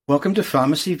Welcome to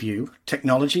Pharmacy View,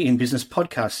 Technology in Business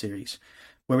podcast series,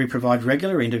 where we provide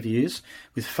regular interviews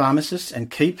with pharmacists and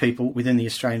key people within the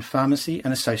Australian pharmacy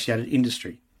and associated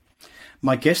industry.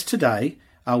 My guests today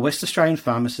are West Australian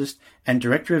pharmacist and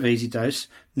Director of EasyDose,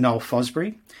 Noel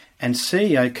Fosbury, and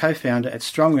CEO co-founder at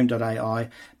StrongRoom.ai,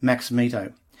 Max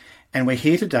Mito. And we're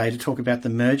here today to talk about the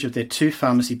merge of their two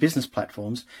pharmacy business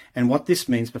platforms and what this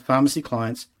means for pharmacy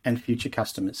clients and future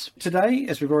customers. Today,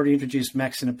 as we've already introduced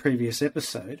Max in a previous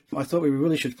episode, I thought we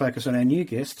really should focus on our new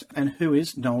guest, and who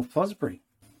is Noel Fosbury.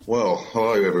 Well,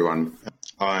 hello everyone.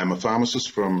 I'm a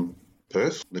pharmacist from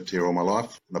Perth, lived here all my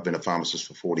life, and I've been a pharmacist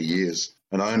for 40 years.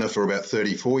 An owner for about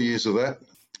 34 years of that.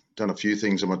 Done a few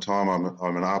things in my time.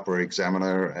 I'm an AHPRA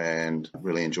examiner and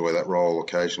really enjoy that role,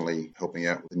 occasionally helping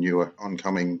out with the newer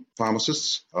oncoming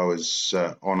pharmacists. I was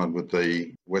honoured with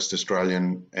the West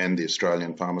Australian and the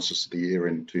Australian Pharmacist of the Year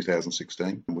in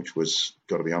 2016, which was,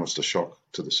 got to be honest, a shock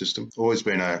to the system. Always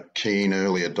been a keen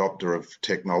early adopter of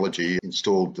technology,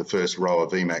 installed the first row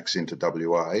of Emacs into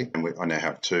WA, and I now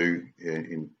have two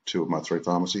in two of my three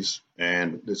pharmacies.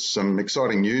 And there's some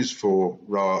exciting news for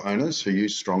ROA owners who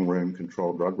use StrongRoom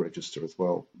Controlled Drug Register as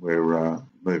well. We're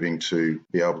moving to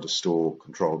be able to store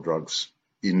controlled drugs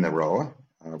in the ROA,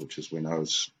 which as we know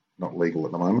is not legal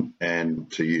at the moment,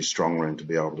 and to use StrongRoom to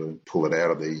be able to pull it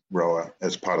out of the ROA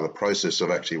as part of the process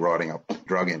of actually writing up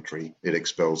drug entry. It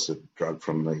expels the drug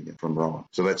from ROA.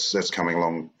 So that's coming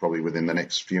along probably within the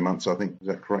next few months, I think. Is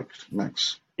that correct,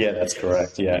 Max? Yeah, that's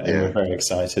correct. Yeah, and we're very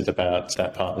excited about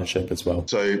that partnership as well.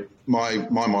 So my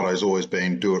motto has always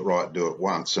been do it right, do it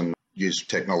once, and use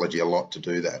technology a lot to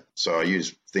do that. So I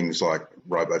use things like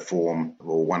RoboForm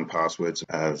or 1Passwords.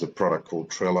 There's a product called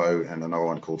Trello and another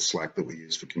one called Slack that we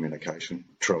use for communication.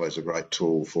 Trello is a great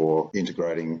tool for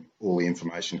integrating all the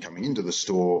information coming into the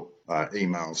store,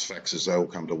 emails, faxes, they all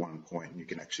come to one point and you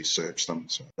can actually search them.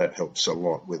 So that helps a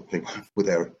lot with people, with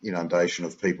our inundation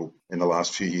of people in the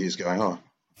last few years going,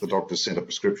 the doctor sent a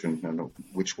prescription and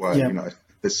which way,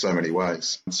 there's so many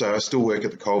ways. So I still work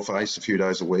at the coalface a few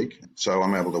days a week. So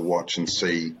I'm able to watch and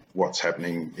see what's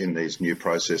happening in these new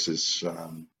processes.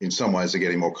 In some ways they're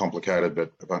getting more complicated,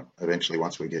 but eventually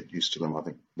once we get used to them, I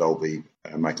think they'll be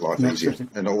make life easier.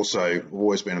 And also I've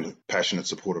always been a passionate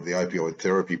supporter of the opioid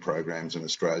therapy programs in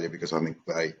Australia because I think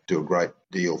they do a great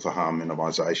deal for harm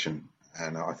minimisation.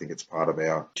 And I think it's part of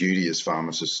our duty as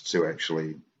pharmacists to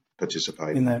actually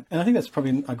participate in that. And I think that's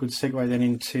probably a good segue then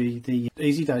into the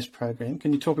EasyDose program.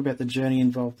 Can you talk about the journey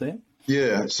involved there?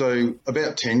 Yeah, so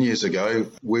about 10 years ago,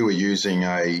 we were using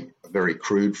a very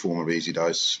crude form of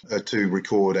EasyDose to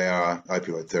record our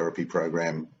opioid therapy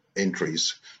program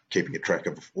entries, keeping a track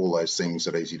of all those things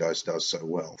that EasyDose does so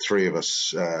well. Three of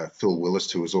us, Phil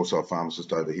Willis, who is also a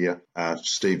pharmacist over here,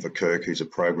 Steve Verkerk, who's a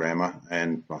programmer,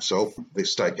 and myself. The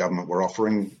state government were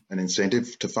offering an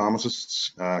incentive to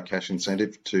pharmacists, cash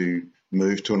incentive, to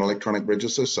move to an electronic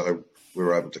register. So we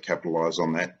were able to capitalise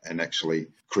on that and actually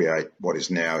create what is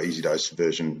now EasyDose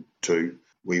version 2.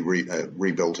 We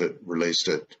rebuilt it, released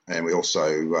it, and we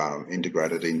also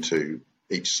integrated into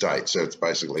each state. So it's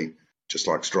basically just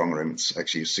like StrongRoom, it's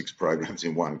actually 6 programs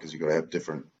in one because you've got to have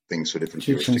different things for different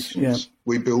jurisdictions. Yeah.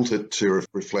 We built it to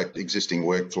reflect existing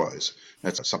workflows.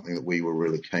 That's something that we were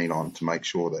really keen on, to make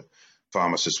sure that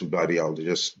pharmacists would be able to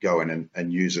just go in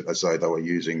and use it as though they were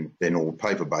using their normal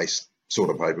paper-based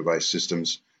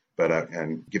systems, but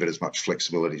and give it as much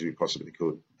flexibility as we possibly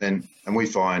could. And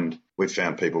we've found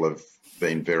people have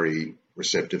been very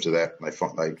receptive to that.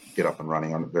 They get up and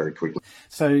running on it very quickly.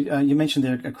 So you mentioned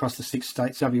there across the 6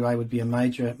 states, WA would be a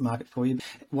major market for you.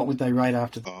 What would they rate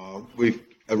after? We've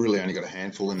really only got a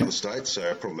handful in the states,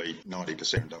 so probably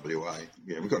 90% WA.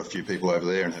 Yeah, we've got a few people over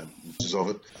there and have uses of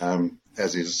it,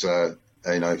 as is,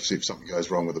 if something goes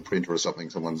wrong with the printer or something,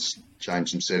 someone's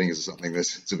changed some settings or something,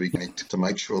 it's a big need to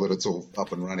make sure that it's all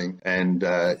up and running. And,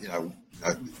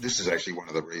 this is actually one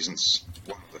of the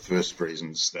first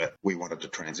reasons that we wanted to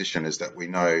transition, is that we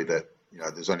know that,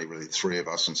 there's only really 3 of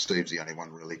us and Steve's the only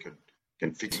one really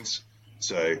can fix.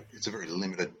 So it's a very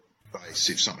limited base.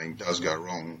 If something does go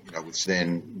wrong,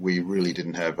 then we really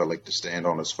didn't have a leg to stand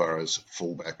on as far as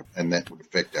fallback, and that would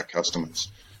affect our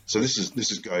customers. So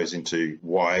this goes into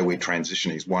why we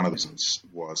transitioned. One of the reasons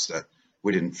was that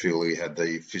we didn't feel we had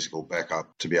the physical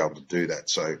backup to be able to do that.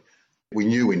 So we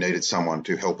knew we needed someone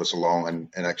to help us along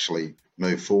and actually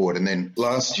move forward. And then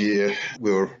last year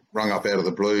we were rung up out of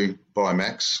the blue by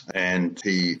Max, and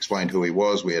he explained who he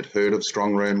was. We had heard of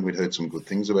StrongRoom. We'd heard some good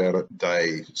things about it.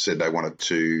 They said they wanted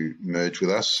to merge with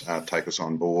us, take us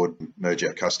on board, merge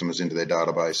our customers into their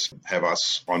database, have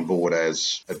us on board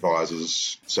as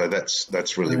advisors. So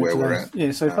that's really where we're at.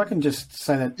 Yeah, so if I can just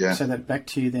say that back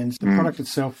to you then. The product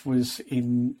itself was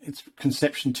in its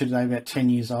conception to today about 10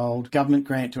 years old. Government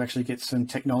grant to actually get some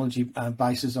technology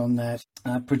bases on that,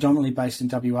 predominantly based in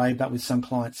WA, but with some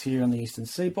clients here on the Eastern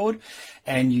Seaboard.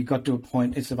 And you got to a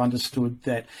point, it's understood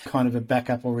that kind of a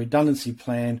backup or redundancy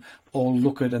plan or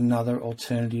look at another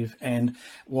alternative. And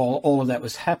while all of that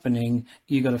was happening,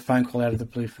 you got a phone call out of the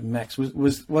blue from Max.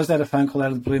 Was that a phone call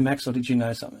out of the blue, Max, or did you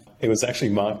know something? It was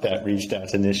actually Mark that reached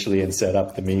out initially and set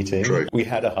up the meeting. True. We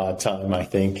had a hard time, I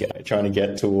think, trying to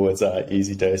get towards our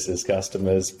Easy Doses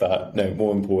customers. But no,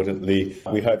 more importantly,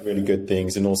 we heard really good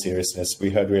things. In all seriousness, we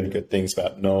heard really good things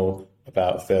about Noel,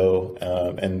 about Phil,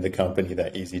 and the company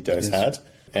that Easy Dose had.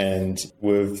 And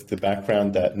with the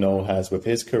background that Noel has with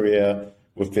his career,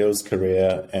 with Phil's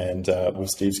career, and with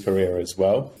Steve's career as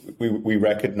well, we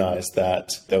recognized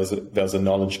that there was a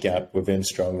knowledge gap within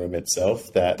StrongRoom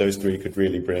itself that those three could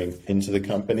really bring into the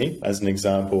company. As an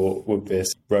example, with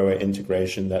this Rowa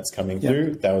integration that's coming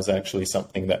through, that was actually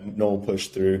something that Noel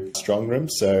pushed through StrongRoom.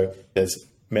 So there's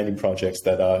many projects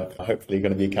that are hopefully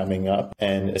going to be coming up.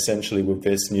 And essentially with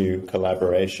this new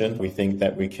collaboration, we think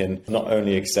that we can not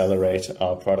only accelerate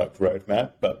our product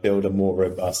roadmap, but build a more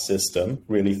robust system,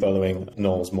 really following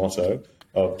Noel's motto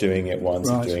of doing it once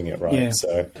and doing it right. Yeah.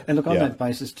 So, and look, on that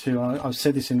basis too, I've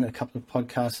said this in a couple of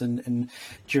podcasts and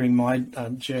during my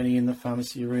journey in the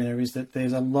pharmacy arena, is that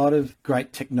there's a lot of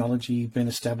great technology been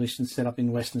established and set up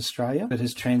in Western Australia that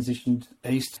has transitioned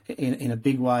east in a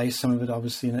big way, some of it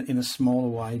obviously in a smaller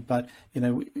way. But, you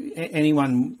know,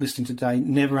 anyone listening today,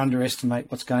 never underestimate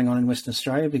what's going on in Western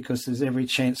Australia, because there's every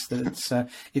chance that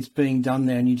it's being done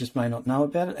there and you just may not know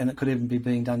about it, and it could even be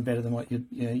being done better than what you're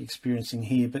experiencing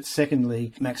here. But secondly,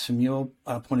 Max, from your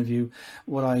point of view,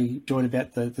 what I enjoyed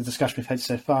about the discussion we've had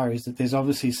so far is that there's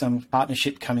obviously some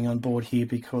partnership coming on board here,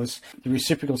 because the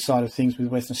reciprocal side of things with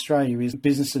Western Australia is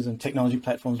businesses and technology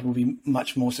platforms will be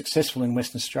much more successful in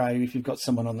Western Australia if you've got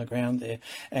someone on the ground there.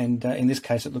 And in this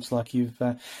case, it looks like you've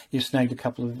snagged a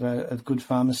couple of good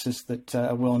pharmacists that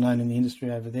are well known in the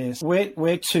industry over there. So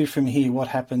where to from here? What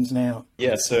happens now?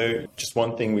 Yeah, so just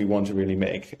one thing we want to really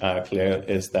make clear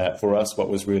is that for us, what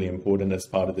was really important as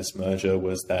part of this merger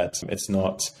was that it's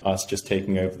not us just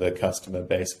taking over the customer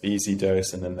base of Easy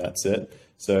Dose and then that's it.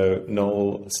 So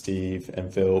Noel, Steve,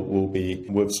 and Phil will be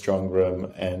with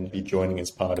StrongRoom and be joining as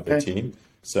part of a team.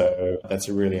 So that's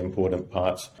a really important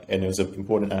part, and it was an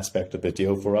important aspect of the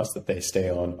deal for us that they stay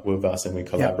on with us and we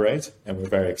collaborate, and we're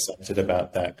very excited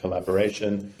about that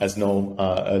collaboration. As Noel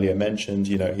earlier mentioned,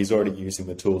 you know, he's already using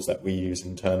the tools that we use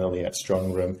internally at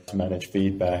StrongRoom to manage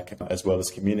feedback as well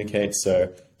as communicate.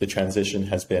 So the transition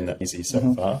has been easy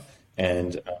so far,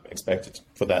 and expected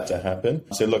for that to happen.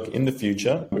 So look, in the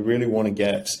future, we really want to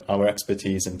get our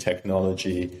expertise in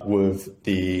technology with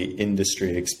the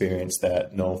industry experience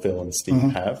that Noel, Phil, and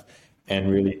Steve have, and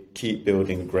really keep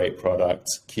building great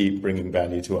products, keep bringing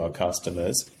value to our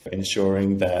customers,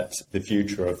 ensuring that the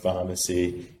future of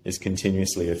pharmacy is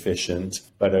continuously efficient,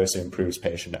 but also improves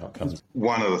patient outcomes.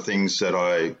 One of the things that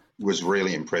I was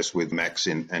really impressed with Max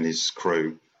and his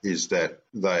crew is that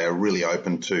they are really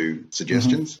open to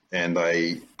suggestions, and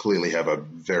they clearly have a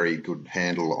very good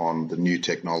handle on the new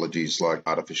technologies like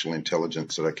artificial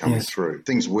intelligence that are coming through.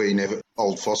 Things we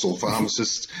old fossil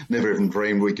pharmacists never even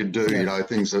dreamed we could do, you know,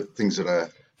 things that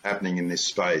are happening in this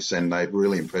space, and they've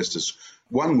really impressed us.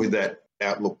 One, with that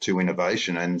outlook to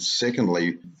innovation, and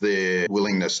secondly, their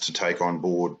willingness to take on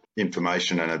board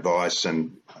information and advice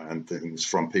and things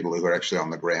from people who are actually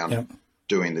on the ground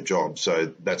doing the job.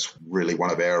 So that's really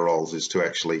one of our roles, is to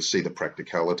actually see the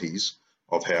practicalities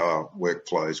of how our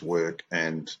workflows work.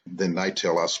 And then they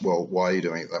tell us, well, why are you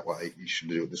doing it that way? You should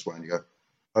do it this way. And you go,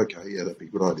 okay, yeah, that'd be a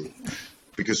good idea.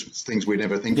 Because it's things we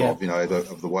never think of, you know,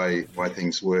 of the way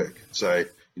things work. So, you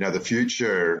know, the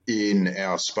future in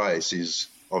our space is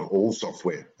of all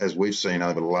software, as we've seen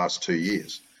over the last 2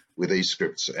 years with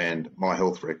eScripts and My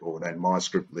Health Record and My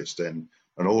Script List and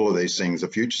all of these things. The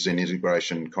future's in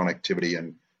integration, connectivity,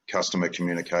 and customer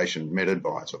communication,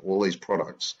 MedAdvisor, all these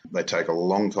products. They take a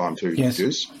long time to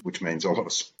produce, which means a lot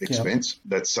of expense.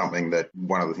 That's something that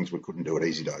one of the things we couldn't do at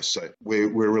Easy Dose. So we're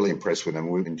really impressed with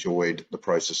them. We've enjoyed the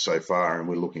process so far, and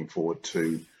we're looking forward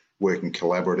to working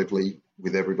collaboratively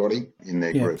with everybody in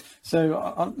their group. So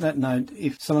on that note,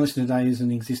 if someone listening today is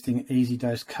an existing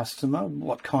EasyDose customer,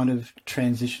 what kind of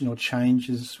transition or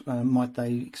changes might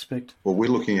they expect? Well, we're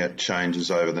looking at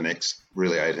changes over the next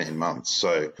really 18 months.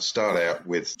 So start out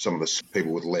with some of the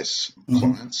people with less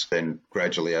clients, then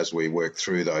gradually as we work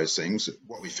through those things,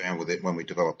 what we found with it when we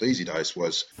developed EasyDose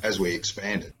was as we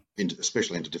expanded,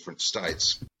 especially into different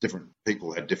states, different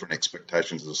people had different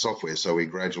expectations of the software. So we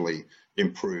gradually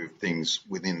improved things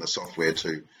within the software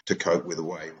to cope with the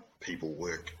way people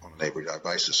work on an everyday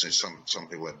basis. So some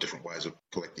people have different ways of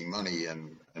collecting money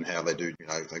and how they do, they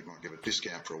might give a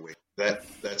discount for a week.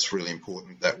 That's really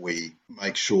important that we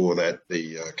make sure that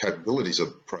the capabilities of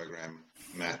the program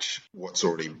match what's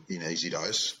already in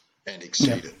EasyDose and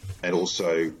exceed it. And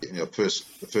also,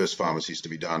 the first pharmacies to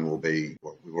be done will be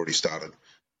what we've already started,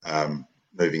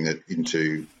 moving it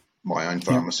into my own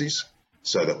pharmacies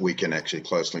so that we can actually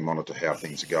closely monitor how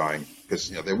things are going,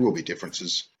 because there will be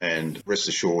differences, and rest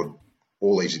assured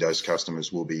all EasyDose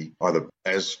customers will be either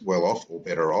as well off or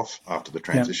better off after the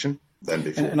transition than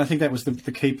before. And I think that was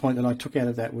the key point that I took out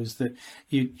of that, was that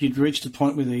you'd reached a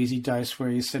point with EasyDose where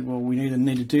you said, well, we either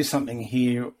need to do something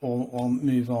here or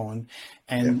move on.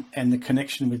 And the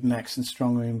connection with Max and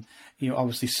Strongroom, you're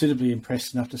obviously suitably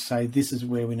impressed enough to say this is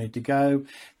where we need to go.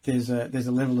 There's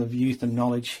a level of youth and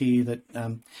knowledge here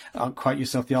that I'll quote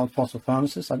yourself, the old fossil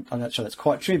pharmacist. I'm not sure that's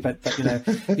quite true, but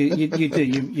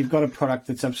you've got a product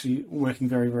that's absolutely working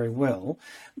very, very well,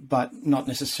 but not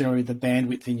necessarily the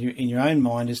bandwidth in your own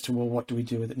mind as to, well, what do we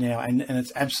do with it now? And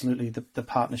it's absolutely the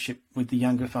partnership with the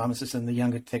younger pharmacists and the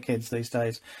younger tech heads these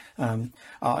days.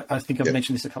 I think I've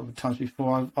mentioned this a couple of times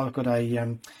before. I've got a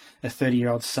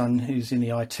 30-year-old son who's in the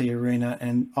IT arena,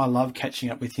 and I love catching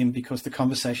up with him because the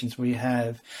conversations we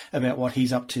have about what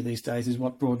he's up to these days is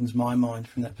what broadens my mind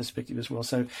from that perspective as well.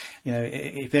 So,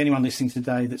 if anyone listening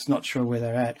today that's not sure where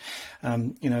they're at,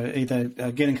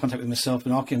 either get in contact with myself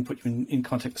and I can put you in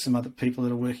contact with some other people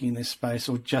that are working in this space,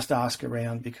 or just ask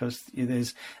around, because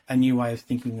there's a new way of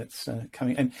thinking that's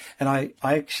coming. And I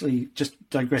actually just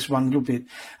digress one little bit.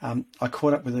 I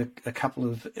caught up with a couple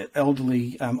of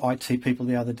elderly IT people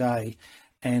the other day,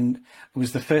 and it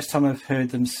was the first time I've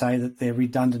heard them say that they're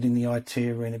redundant in the IT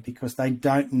arena because they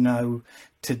don't know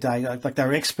today. Like they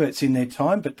were experts in their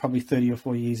time, but probably 30 or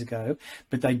 40 years ago,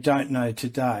 but they don't know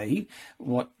today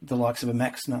what the likes of a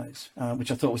Max knows,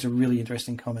 which I thought was a really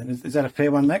interesting comment. Is that a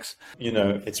fair one, Max?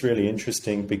 It's really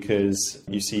interesting because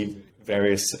you see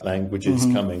various languages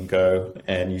come and go,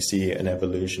 and you see an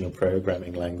evolution of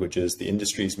programming languages. The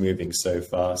industry is moving so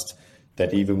fast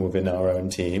that even within our own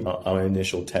team, our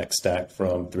initial tech stack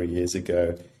from 3 years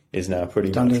ago is now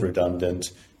pretty much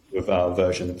redundant with our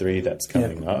version 3 that's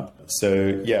coming up.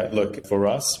 So look, for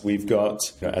us, we've got,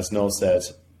 as Noel said,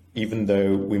 even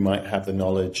though we might have the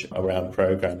knowledge around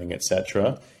programming,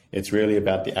 etc., it's really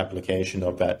about the application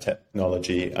of that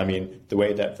technology. I mean, the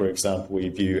way that, for example, we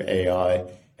view AI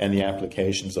and the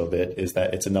applications of it is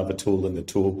that it's another tool in the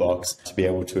toolbox to be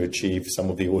able to achieve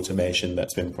some of the automation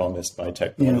that's been promised by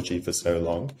technology for so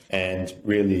long. And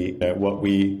really, what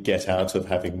we get out of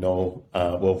having Noel,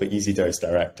 the EasyDose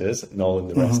directors, Noel and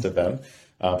the rest of them,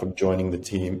 from joining the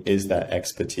team, is that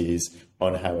expertise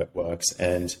on how it works.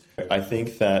 And I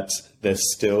think that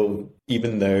there's still,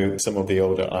 even though some of the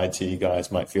older IT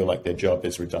guys might feel like their job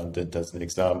is redundant, as an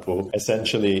example,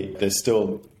 essentially there's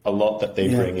still a lot that they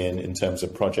bring in terms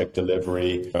of project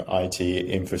delivery, IT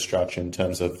infrastructure, in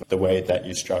terms of the way that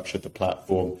you structure the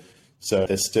platform. So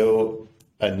there's still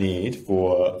a need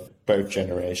for both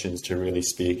generations to really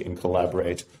speak and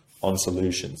collaborate on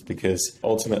solutions, because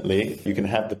ultimately you can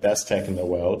have the best tech in the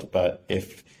world, but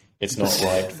if it's not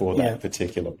right for that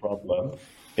particular problem,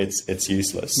 it's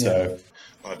useless. So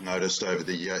I've noticed over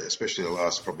the year, especially the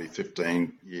last probably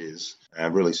 15 years,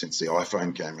 really since the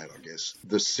iPhone came out, I guess,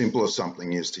 the simpler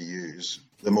something is to use,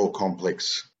 the more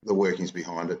complex the workings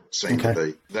behind it seem to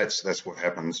be. That's what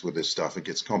happens with this stuff. It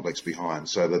gets complex behind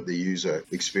so that the user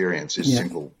experience is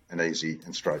simple and easy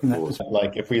and straightforward.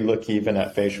 Like if we look even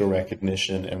at facial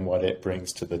recognition and what it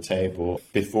brings to the table,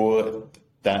 before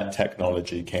that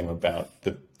technology came about,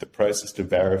 the process to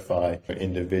verify for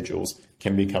individuals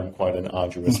can become quite an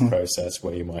arduous process,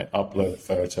 where you might upload a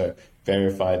photo,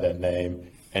 verify their name,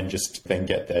 and just then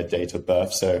get their date of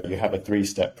birth. So you have a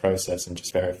 3-step process in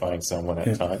just verifying someone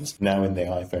at times. Now in the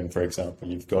iPhone, for example,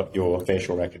 you've got your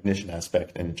facial recognition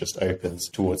aspect, and it just opens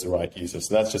towards the right user.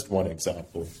 So that's just one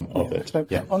example of it. So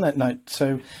on that note,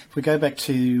 so if we go back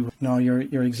to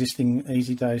your existing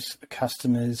EasyDose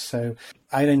customers, so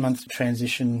 18 months to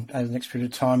transition over the next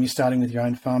period of time. You're starting with your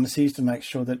own pharmacies to make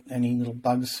sure that any little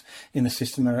bugs in the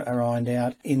system are ironed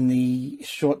out. In the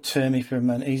short term, if you're an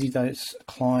EasyDose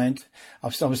client,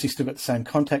 I've obviously still got the same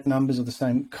contact numbers or the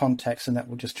same contacts, and that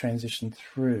will just transition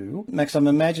through. Max, I'm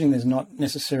imagining there's not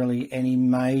necessarily any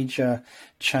major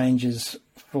changes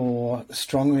for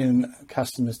StrongRhythm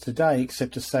customers today,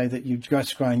 except to say that you've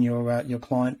just grown your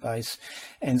client base.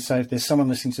 And so if there's someone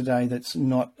listening today that's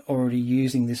not already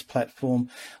using this platform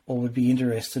or would be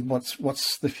interested,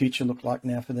 what's the future look like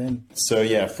now for them? So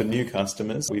yeah, for new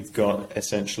customers, we've got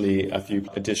essentially a few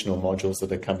additional modules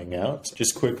that are coming out.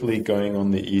 Just quickly going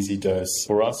on the EasyDose.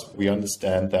 For us, we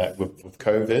understand that with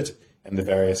COVID and the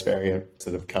various variants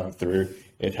that have come through,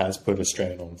 it has put a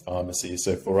strain on pharmacies.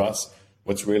 So for us,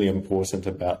 what's really important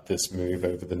about this move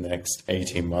over the next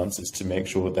 18 months is to make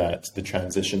sure that the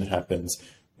transition happens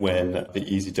when the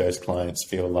EasyDose clients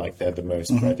feel like they're the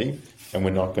most ready, and we're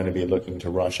not going to be looking to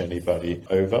rush anybody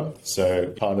over. So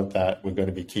part of that, we're going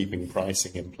to be keeping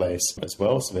pricing in place as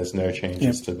well, so there's no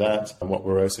changes to that. And what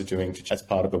we're also doing as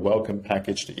part of a welcome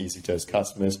package to EasyDose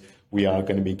customers, we are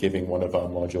going to be giving one of our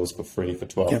modules for free for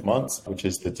 12 months, which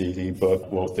is the DD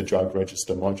book or the drug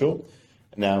register module.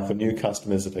 Now, for new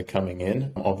customers that are coming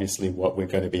in, obviously what we're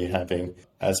going to be having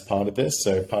as part of this,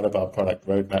 so part of our product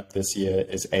roadmap this year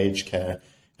is aged care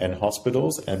and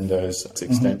hospitals and those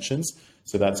extensions.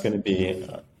 So that's going to be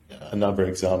another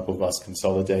example of us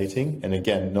consolidating. And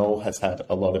again, Noel has had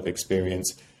a lot of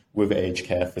experience with aged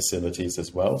care facilities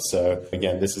as well. So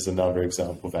again, this is another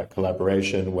example of that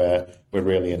collaboration where we're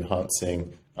really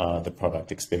enhancing the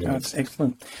product experience. That's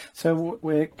excellent. So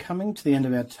we're coming to the end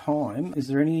of our time. Is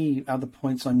there any other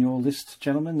points on your list,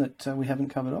 gentlemen, that we haven't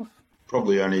covered off?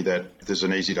 Probably only that if there's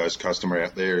an EasyDose customer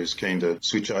out there who's keen to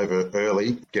switch over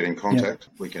early, get in contact.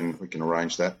 We can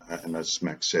arrange that. And as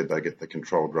Max said, they get the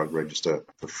controlled drug register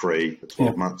for free for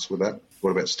 12 months with that. What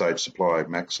about stage supply,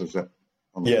 Max? Is that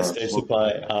on the Yes, stage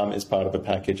supply is part of the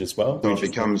package as well. So it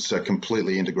becomes a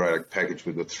completely integrated package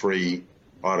with the 3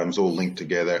 items all linked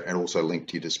together and also linked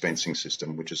to your dispensing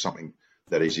system, which is something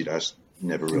that EasyDose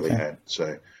never really had.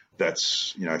 So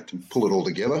that's, to pull it all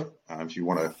together. If you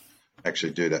want to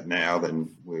actually do that now, then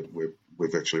we are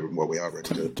ready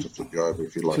to flip you over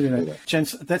if you'd like to do that.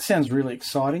 Gents, that sounds really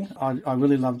exciting. I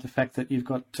really love the fact that you've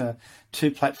got 2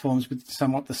 platforms with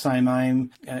somewhat the same aim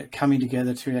coming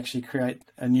together to actually create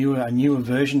a newer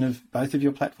version of both of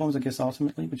your platforms, I guess,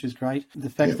 ultimately, which is great. The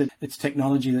fact that it's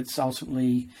technology that's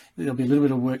ultimately, there'll be a little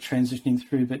bit of work transitioning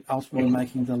through, but ultimately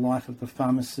making the life of the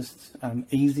pharmacist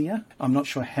easier. I'm not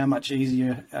sure how much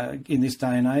easier in this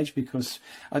day and age, because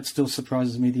it still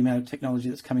surprises me the amount of technology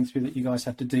that's coming through that you guys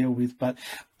have to deal with. But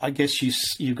I guess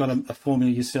you've got a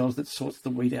formula yourselves that sorts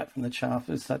the wheat out from the chaff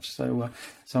as such. So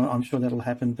I'm sure that'll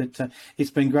happen. But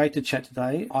it's been great to chat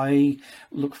today. I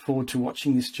look forward to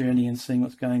watching this journey and seeing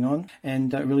what's going on.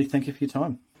 And really thank you for your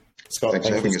time. Scott, thanks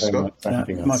for having us, Scott.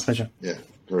 My pleasure. Yeah,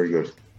 very good.